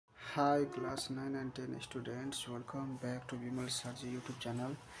Hi class 9 and 10 students, welcome back to Vimal Sarji YouTube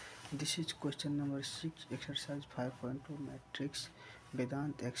channel. This is question number 6, exercise 5.2 matrix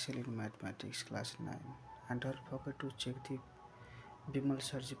Vedanta Excel in Mathematics class 9. And don't forget to check the Vimal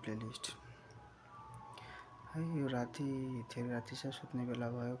Sarji playlist. है यो राति धेरै राति छ, सुत्ने बेला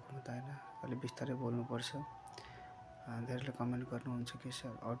भयो, घुम्दैन, अलि बिस्तारै बोल्नुपर्छ। धेरैले कमेन्ट गर्नुहुन्छ कि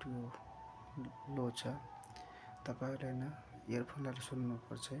सर अडियो लो छ, तपाईहरुले हैन इयरफोन लगाएर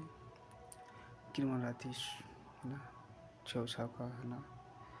सुन्नुपर्छ है। किनभने राति हैन छेउछाउका हैन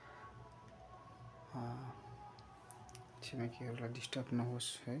छिमेकीहरूलाई डिस्टर्ब नहोस्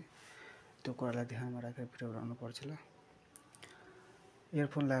है, त्यो कुरालाई ध्यानमा राखेर भिडियो बनाउनु पर्छ ल।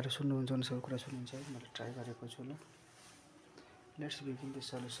 इयरफोन लगाएर सुन्नुहुन्छ भने सबै कुरा सुन्नुहुन्छ है, मैले ट्राई गरेको छु ल। Let's begin the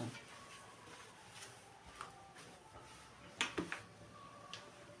solution.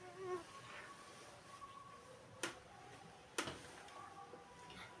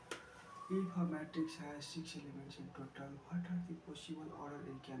 If a matrix has 6 elements in total, what are the possible order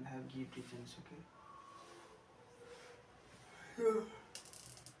it can have? Give reasons, okay?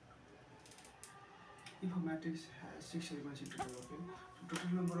 If a matrix has 6 elements in total, okay? So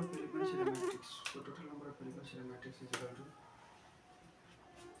total number of elements in a matrix. So total number of elements in a matrix is equal to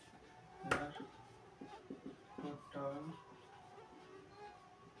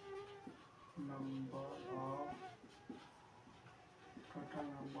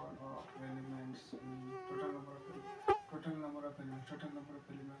total number of elements in total number of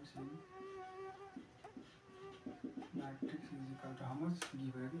elements in matrix is equal to how much?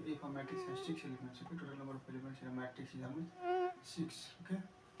 Given if a matrix has 6 elements, okay, total number of elements in a matrix is how much? 6, okay.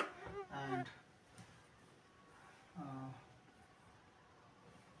 And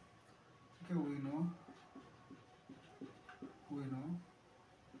okay, we know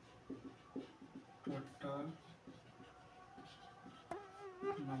total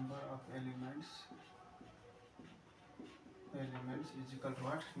number of elements is equal to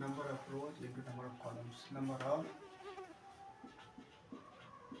what? Number of rows into number of columns. Number of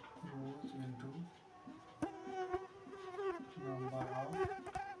rows into number of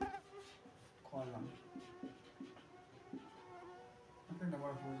columns. Okay, number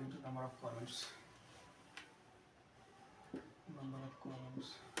of rows into number of columns. Number of columns.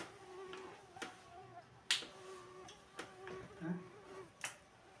 Okay.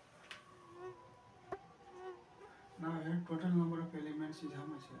 Now here total number of elements is how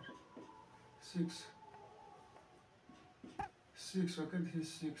much here? 6. 6, okay, this is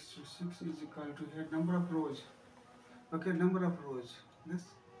 6. So 6 is equal to here number of rows. Okay, number of rows. Yes.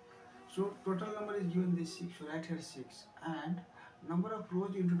 So total number is given this 6, so write here 6. And number of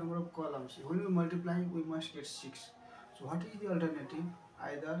rows into number of columns. When we multiply, we must get 6. So what is the alternative?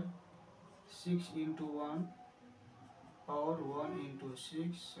 Either 6 into 1 or 1 into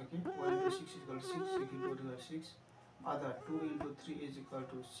 6. Okay, 1 into 6 is equal to 6, 6 into 2 is equal to 6. Other 2 into 3 is equal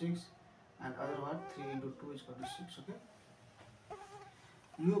to 6, and other what? 3 into 2 is equal to 6. Okay.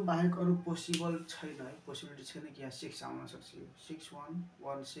 यो बाहेक अरु possible छैन है, possibility छैन कि यहाँ 6 आउन सक्छ। 6 1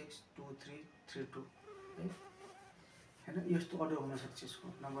 1 6 2 3 3 2 है, हैन यस्तो अर्डर हुन सक्छ यसको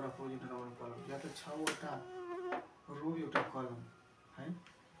number of rose into number of कलम। या त 6 वटा रो एउटा कलम है,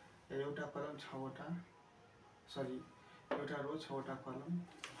 एउटा कलम 6 वटा, सरी एउटा रो 6 वटा कलम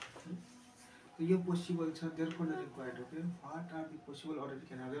है। तो यो पोसिबल छ, therefore the required, okay. What are the possible order you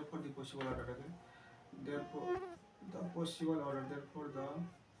can have? Therefore the possible order, okay. Therefore the possible order, therefore the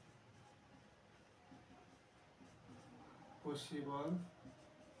possible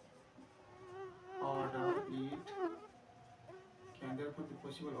order it can, therefore the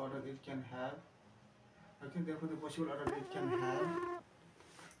possible order it can have, okay, therefore the possible order it can have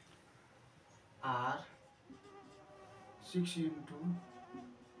are 6 into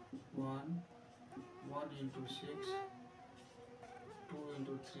 1 1 into 6 2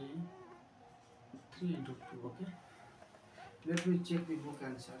 into 3 3 into 2, okay. Let me check the book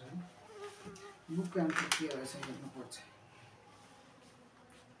answer. Book answer के रहेछ हेर्नु पर्छ।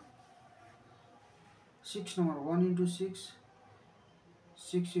 6 number 1 into 6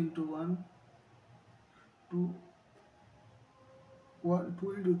 6 into 1 2 1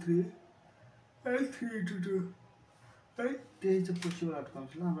 2 into 3 and 3 into 2 है, त्यही चाहिँ possible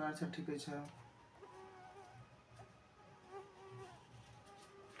outcomes ल। हाम्रो answer ठिकै छ।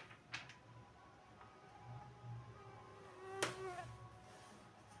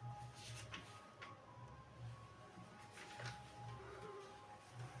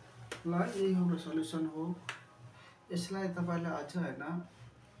 ल यही हाम्रो सल्युसन हो। यसलाई तपाईले अझ हैन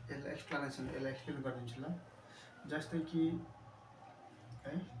यसलाई एक्सप्लेनेसन एक्सप्लेन गरिदिन्छु ल। जस्तै कि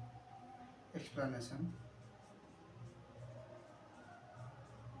है explanation.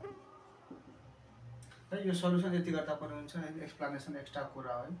 है। यो सल्युसन यति गर्दा पनि हुन्छ है, एक्सप्लेनेसन एक्स्ट्रा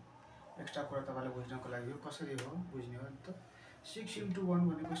कुरा है, एक्स्ट्रा कुरा तपाईँले बुझ्नको लागि यो कसरी हो बुझ्ने हो नि त। 6 × 1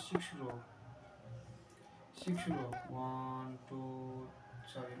 भनेको 6 रो, 6 रो 1 2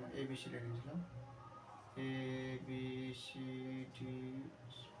 सरी म एबिसी लेखिदिन्छु ल, ABCD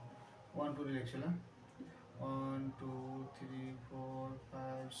 1 2 लेख्छु ल, 1 2 3 4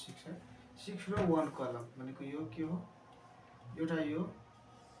 5 6 है, 6 रो 1 कलम भनेको यो के हो, एउटा यो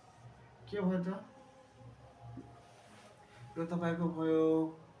के भयो त, यो तपाईको भयो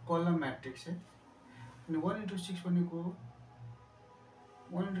कलम म्याट्रिक्स है। अनि 1 × 6 भनेको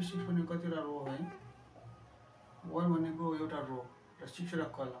 1 × 6 भनेको कतिवटा रो है, 1 भनेको एउटा रो र 6 वटा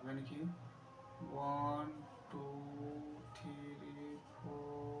कलम, यानी कि 1 2 3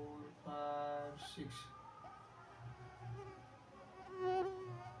 4 5 6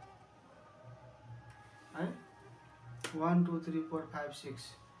 है, 1 2 3 4 5 6,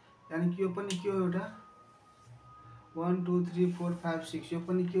 यानी कि यो पनि के हो एउटा 1 2 3 4 5 6, यो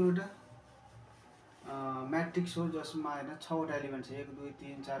पनि के हो एउटा मैट्रिक्स हो जसमा हैन 6 वटा एलिमेन्ट छ, 1 2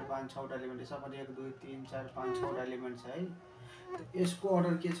 3 4 5 6 वटा एलिमेन्ट छ, सबैले 1 2 3 4 5 6 वटा एलिमेन्ट छ है। त यसको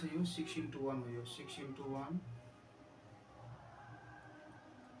अर्डर के छ, यो 6 × 1 हो, यो 6 × 1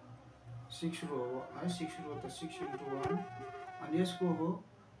 6 रो हो है, 6 रो त 6 × 1, अनि यसको हो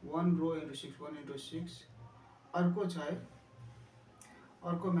 1 रो × 6 1 × 6। अर्को छ है,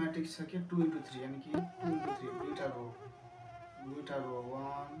 अर्को मैट्रिक्स छ के 2 × 3, यानी कि 2 × 3 दुईटा रो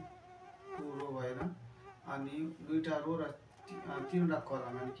 1 2 रो भएन, अनि दुईटा रो र तीनवटा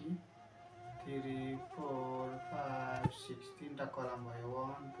कलम, यानी कि 3 4 5 6 तीनटा कलम भयो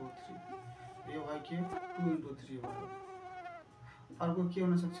 1 2 3, यो भयो के 2 × 3 भयो। अर्को के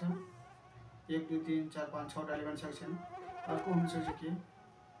हुन सक्छ, 1 2 3 4 5 6 वटा एलिमेन्ट सक्छ नि, अर्को हुन सक्छ के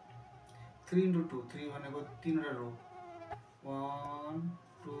 3 × 2, 3 भनेको तीनवटा रो 1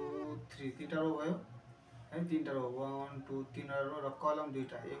 2 3 तीनटा रो भयो है, तीनटा रो 1 2 तीनवटा रो र कलम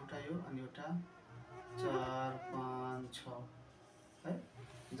दुईटा, एउटा यो अनि एउटा 4 5 6 है,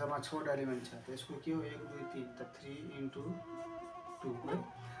 जम्मा 6 वटा एलिमेन्ट छ। त यसको के हो 1 2 3 त 3 × 2 है।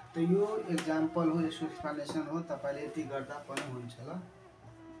 त यो एक्जाम्पल हो, यसको एक्सप्लेनेसन हो, तपाईले यति गर्दा पनि हुन्छ ल,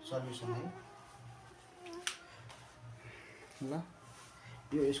 सल्युसन है ल,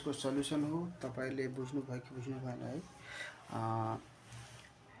 यो यसको सल्युसन हो। तपाईले बुझ्नु भयो कि बुझ्नु भएन है,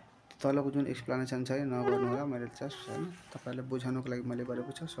 तलको जुन एक्सप्लेनेसन छ नगर्नु होला, मैले जस्ट हैन तपाईलाई बुझाउनको लागि मैले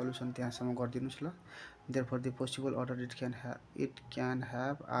गरेको छ, सल्युसन त्यहाँसम्म गरिदिनुस् ल। Therefore the possible order it can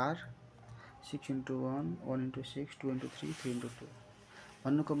have are 6 × 1 1 × 6 2 × 3 3 × 2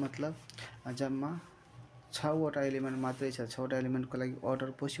 भन्नुको मतलब जम्मा 6 वटा एलिमेन्ट मात्रै छ, 6 वटा एलिमेन्टको लागि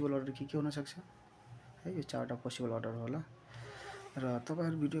अर्डर पोसिबल अर्डर के हुन सक्छ है, यो 4 वटा पोसिबल अर्डर होला। र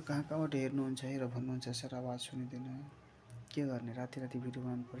तपाईहरु भिडियो कहाँबाट हेर्नुहुन्छ है र भन्नुहुन्छ सर आवाज सुनिदैन है, के गर्ने, राति भिडियो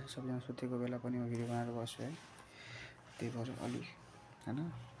बनाउनु पर्छ, सबैजना सुतेको बेला पनि म भिडियो बनाएर बस्छु है, त्यही भएर अलि हैन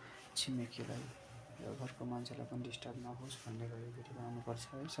छिमेकीलाई र घरको मान्छेलाई पनि डिस्टर्ब नहोस् भन्ने गरी भिडियो बनाउनु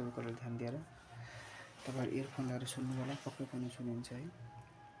पर्छ है, सबै कुरालाई ध्यान दिएर। तपाईहरु इयरफोन लगाएर सुन्नु होला, पक्कै पनि सुनिन्छ है।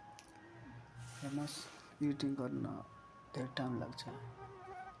 हेर्नुस् एडिटिङ गर्न धेरै टाइम लाग्छ है,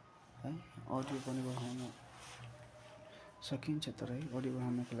 अडियो पनि बनाउनु सकिन्छ, तर है अडियो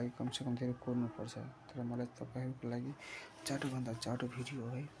बनाउनको लागि कमसेकम धेरै कोर्नुपर्छ। तर मलाई तपाईहरुको लागि चाँडोभन्दा चाँडो भिडियो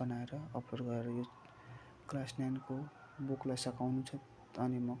है बनाएर अपलोड गरेर यो क्लास 9 को बुकलाई सकाउनु छ,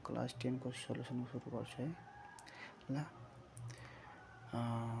 अनि म क्लास 10 को सल्युसन सुरु गर्छु है ल।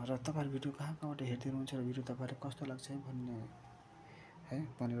 र तपाईहरु भिडियो कहाँबाट हेर्दै हुनुहुन्छ र भिडियो तपाईहरुलाई कस्तो लाग्छ है भन्ने है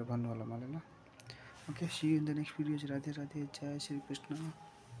भनेर भन्नु होला मलाई ल। Okay, C you in the next video. Radhe Radhe, Jay Shri Krishna,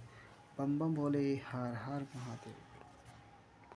 bomb bomb Bhole, her her Mahadev.